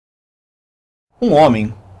Um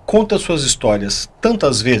homem conta suas histórias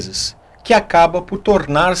tantas vezes que acaba por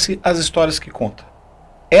tornar-se as histórias que conta.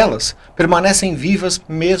 Elas permanecem vivas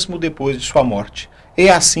mesmo depois de sua morte. É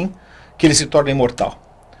assim que ele se torna imortal.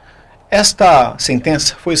 Esta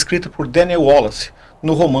sentença foi escrita por Daniel Wallace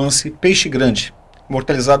no romance Peixe Grande,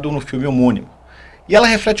 imortalizado no filme homônimo. E ela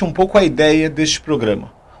reflete um pouco a ideia deste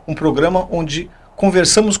programa. Um programa onde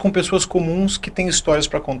conversamos com pessoas comuns que têm histórias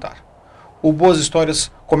para contar. O Boas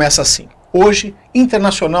Histórias começa assim. Hoje,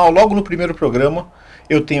 internacional, logo no primeiro programa,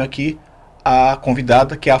 eu tenho aqui a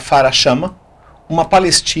convidada, que é a Farah Chamma, uma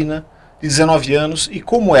palestina de 19 anos, e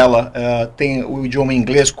como ela tem o idioma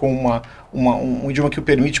inglês como um idioma que o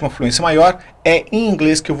permite uma fluência maior, é em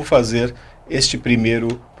inglês que eu vou fazer este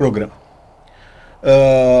primeiro programa.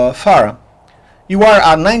 Farah, you are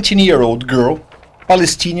a 19-year-old girl,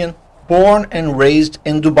 Palestinian, born and raised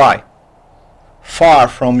in Dubai, far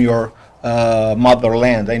from your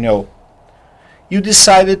motherland, I know. You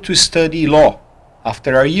decided to study law.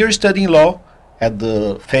 After a year studying law at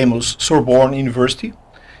the famous Sorbonne University,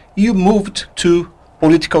 you moved to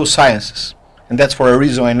political sciences. And that's for a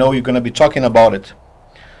reason I know you're going to be talking about it.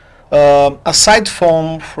 Aside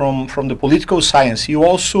from the political science, you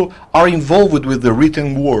also are involved with the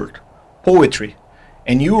written word, poetry.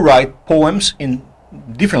 And you write poems in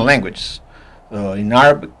different languages, in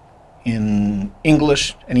Arabic, in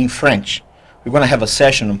English, and in French. We're going to have a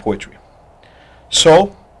session on poetry.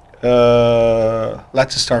 So,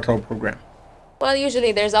 let's start our program. Well,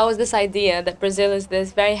 usually there's always this idea that Brazil is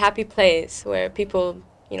this very happy place where people,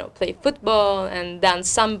 play football and dance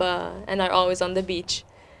samba and are always on the beach.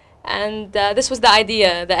 And this was the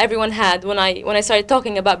idea that everyone had when I started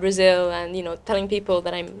talking about Brazil and, telling people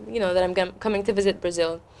that I'm coming to visit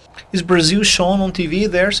Brazil. Is Brazil shown on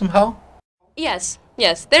TV there somehow? Yes.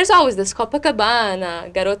 There's always this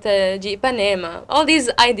Copacabana, Garota de Ipanema, all these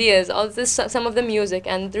ideas, some of the music,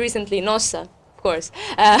 and recently Nossa, of course.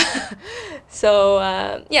 There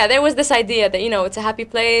was this idea that, it's a happy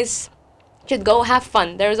place, you should go have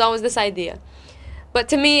fun. There's always this idea. But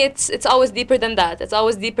to me, it's always deeper than that. It's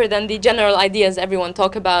always deeper than the general ideas everyone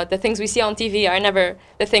talk about. The things we see on TV are never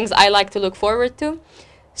the things I like to look forward to.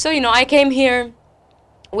 So, I came here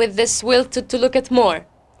with this will to look at more.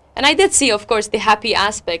 And I did see, of course, the happy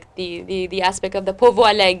aspect, the aspect of the povo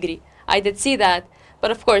alegre. I did see that,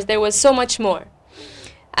 but of course there was so much more.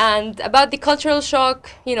 And about the cultural shock,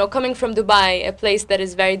 coming from Dubai, a place that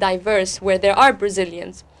is very diverse, where there are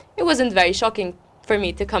Brazilians, it wasn't very shocking for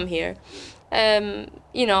me to come here.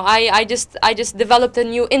 I just developed a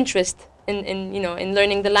new interest in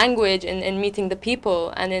learning the language, in meeting the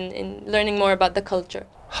people, and in learning more about the culture.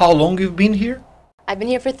 How long you've been here? I've been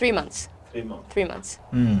here for 3 months. 3 months.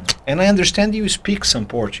 And I understand you speak some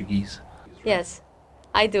Portuguese. Yes,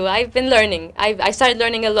 I do. I've been learning. I started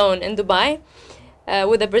learning alone in Dubai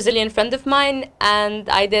with a Brazilian friend of mine, and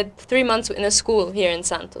I did 3 months in a school here in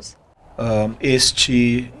Santos.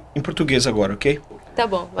 Em português agora, ok? Tá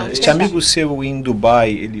bom, vamos Este amigo seu em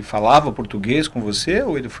Dubai, ele falava português com você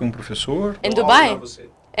ou ele foi um professor? Em Dubai?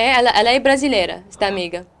 Ela é brasileira, esta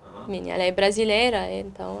amiga minha. Ela é brasileira,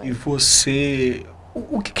 então... E você...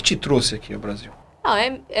 O que te trouxe aqui ao Brasil?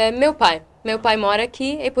 É meu pai. Meu pai mora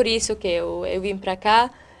aqui, é por isso que eu vim para cá.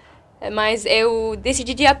 Mas eu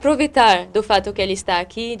decidi de aproveitar do fato que ele está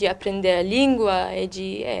aqui, de aprender a língua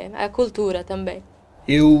e a cultura também.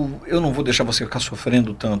 Eu não vou deixar você ficar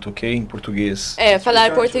sofrendo tanto, ok? Em português.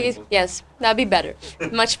 Falar português, yes, that'd be better,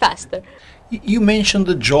 much faster. You mentioned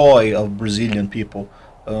the joy of Brazilian people.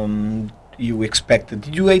 You expected.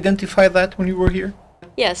 Did you identify that when you were here?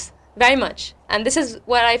 Yes. Very much. And this is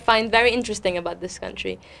what I find very interesting about this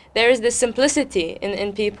country. There is this simplicity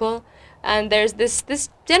in people, and there's this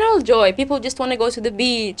general joy. People just want to go to the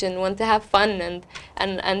beach and want to have fun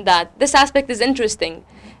and that. This aspect is interesting.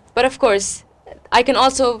 But of course, I can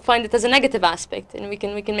also find it as a negative aspect, and we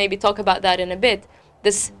can maybe talk about that in a bit.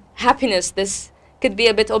 This happiness, this could be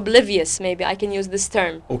a bit oblivious, maybe I can use this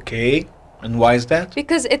term. Okay. And why is that?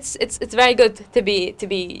 Because it's very good to be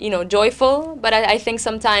joyful, but I think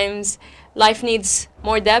sometimes life needs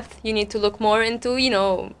more depth. You need to look more into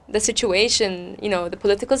the situation, the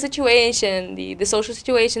political situation, the social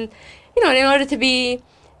situation, in order to be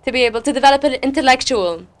able to develop an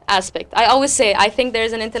intellectual aspect. I always say I think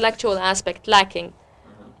there's an intellectual aspect lacking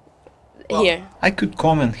here. I could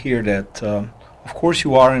comment here that of course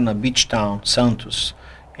you are in a beach town, Santos,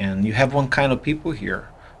 and you have one kind of people here.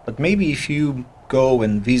 But maybe if you go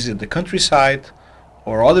and visit the countryside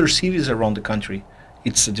or other cities around the country,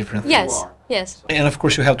 it's a different thing. Yes. And of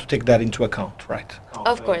course you have to take that into account, right?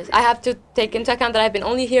 Of course. I have to take into account that I've been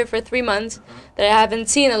only here for 3 months, that I haven't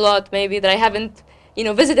seen a lot maybe, that I haven't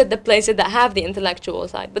visited the places that have the intellectual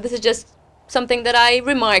side. But this is just something that I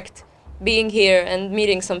remarked being here and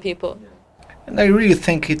meeting some people. And I really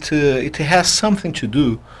think it has something to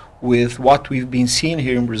do with what we've been seeing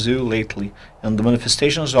here in Brazil lately and the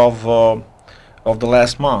manifestations of the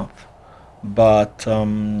last month. But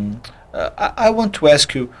I want to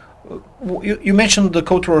ask you, you mentioned the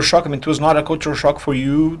cultural shock. I mean, it was not a cultural shock for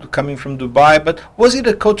you coming from Dubai, but was it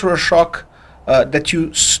a cultural shock that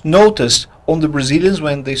you noticed on the Brazilians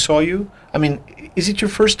when they saw you? I mean, is it your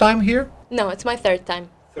first time here? No, it's my third time.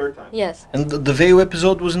 Third time? Yes. And the veil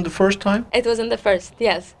episode was in the first time? It was in the first,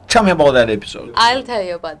 yes. Tell me about that episode. I'll tell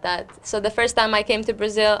you about that. So the first time I came to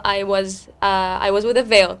Brazil, I was with a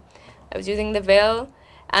veil. I was using the veil,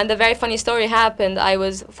 and a very funny story happened. I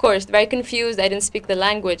was, of course, very confused. I didn't speak the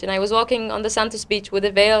language, and I was walking on the Santos beach with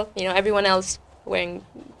a veil. Everyone else wearing,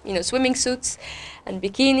 swimming suits and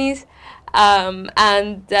bikinis,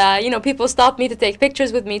 and people stopped me to take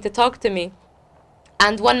pictures with me, to talk to me.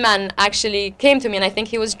 And one man actually came to me, and I think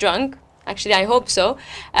he was drunk. Actually, I hope so.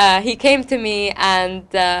 He came to me and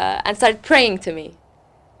started praying to me.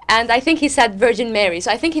 And I think he said Virgin Mary.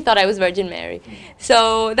 So I think he thought I was Virgin Mary.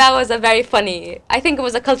 So that was a very funny, I think it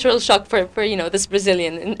was a cultural shock for this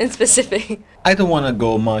Brazilian in specific. I don't want to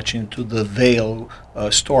go much into the veil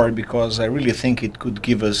story because I really think it could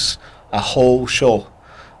give us a whole show,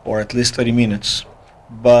 or at least 30 minutes.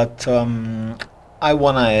 But I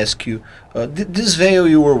want to ask you, this veil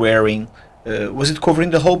you were wearing, was it covering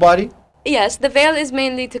the whole body? Yes, the veil is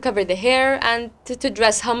mainly to cover the hair and to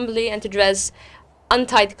dress humbly and to dress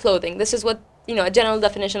untied clothing. This is what, a general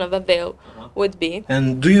definition of a veil would be.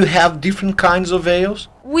 And do you have different kinds of veils?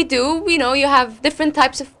 We do. You have different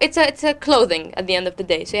types of, it's a clothing at the end of the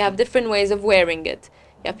day. So you have different ways of wearing it.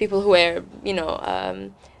 You have people who wear,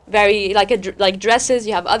 very like dresses.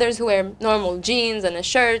 You have others who wear normal jeans and a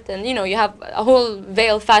shirt, and you have a whole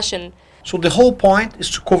veil fashion. So the whole point is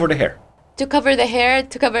to cover the hair. To cover the hair,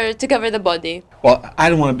 to cover the body. Well, I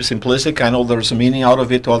don't want to be simplistic. I know there's a meaning out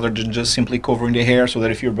of it other than just simply covering the hair, so that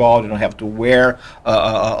if you're bald, you don't have to wear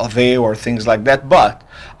a veil or things like that. But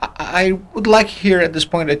I would like here at this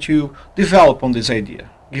point that you develop on this idea.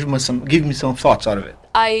 Give me some thoughts out of it.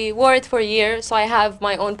 I wore it for a year, so I have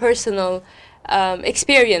my own personal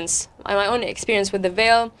experience with the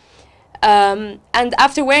veil. And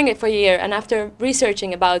after wearing it for a year and after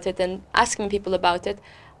researching about it and asking people about it,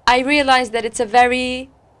 I realized that it's a very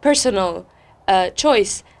personal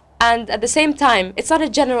choice, and at the same time, it's not a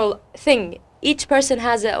general thing. Each person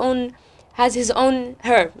has his own,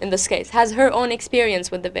 her in this case, has her own experience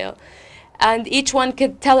with the veil, and each one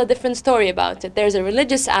could tell a different story about it. There's a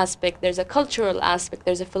religious aspect, there's a cultural aspect,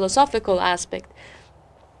 there's a philosophical aspect,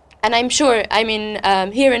 and I'm sure,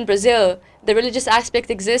 here in Brazil, the religious aspect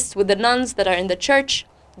exists with the nuns that are in the church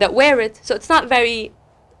that wear it, so it's not very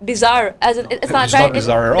bizarre, it's not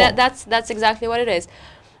bizarre at all. That's exactly what it is.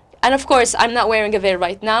 And of course, I'm not wearing a veil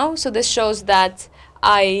right now, so this shows that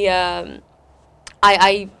I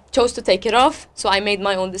chose to take it off. So I made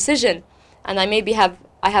my own decision, and I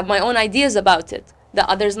have my own ideas about it that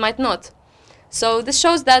others might not. So this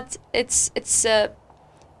shows that it's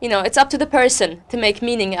up to the person to make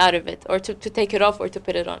meaning out of it, or to take it off or to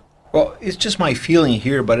put it on. Well, it's just my feeling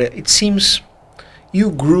here, but it seems you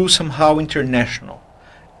grew somehow international.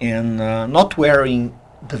 And not wearing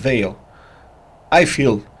the veil, I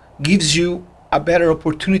feel, gives you a better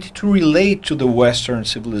opportunity to relate to the Western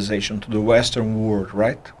civilization, to the Western world,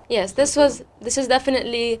 right? Yes, this is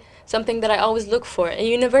definitely something that I always look for, a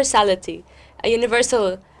universality, a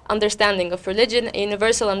universal understanding of religion, a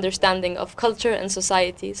universal understanding of culture and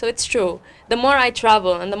society. So it's true. The more I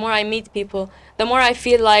travel and the more I meet people, the more I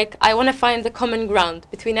feel like I want to find the common ground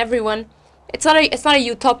between everyone. It's not a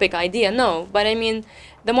utopic idea, no, but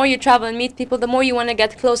the more you travel and meet people, the more you want to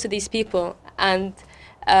get close to these people, and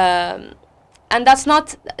that's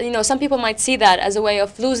not, some people might see that as a way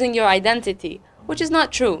of losing your identity, which is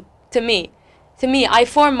not true to me. To me, I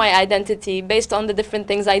form my identity based on the different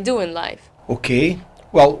things I do in life. Okay,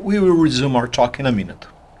 well, we will resume our talk in a minute.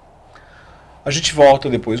 A gente volta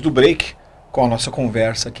depois do break com a nossa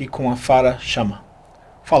conversa aqui com a Farah Chamma,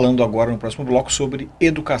 falando agora no próximo bloco sobre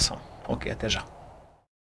educação. Ok, até já.